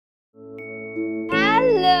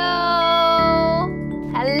Hello!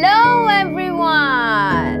 Hello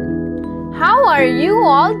everyone! How are you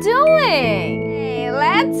all doing? Okay,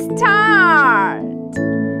 let's start!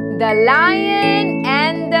 The Lion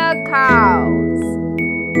and the Cows.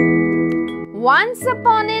 Once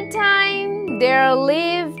upon a time, there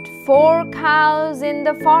lived 4 cows in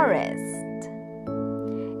the forest.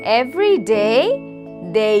 Every day,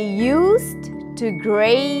 they used to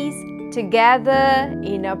graze together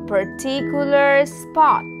in a particular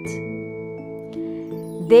spot.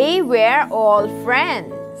 They were all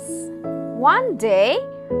friends. One day,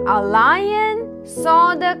 a lion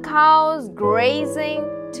saw the cows grazing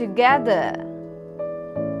together.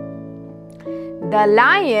 The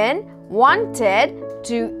lion wanted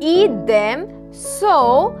to eat them,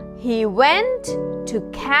 so he went to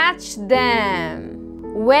catch them.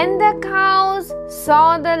 When the cows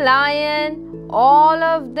saw the lion, all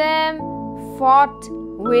of them fought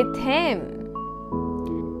with him.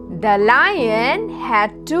 The lion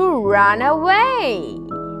had to run away.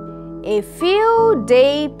 A few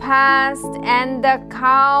days passed and the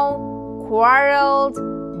cow quarreled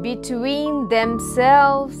between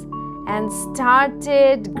themselves and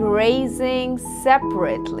started grazing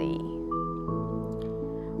separately.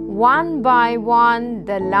 One by one,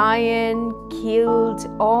 the lion killed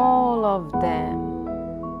all of them.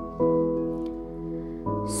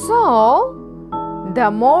 So, the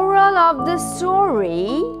moral of the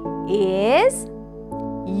story is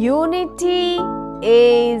unity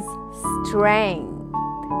is strength.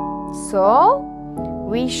 So,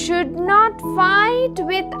 we should not fight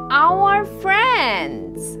with our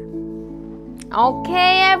friends.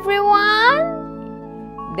 Okay, everyone?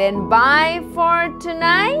 Then bye for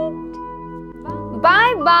tonight.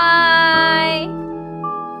 Bye-bye.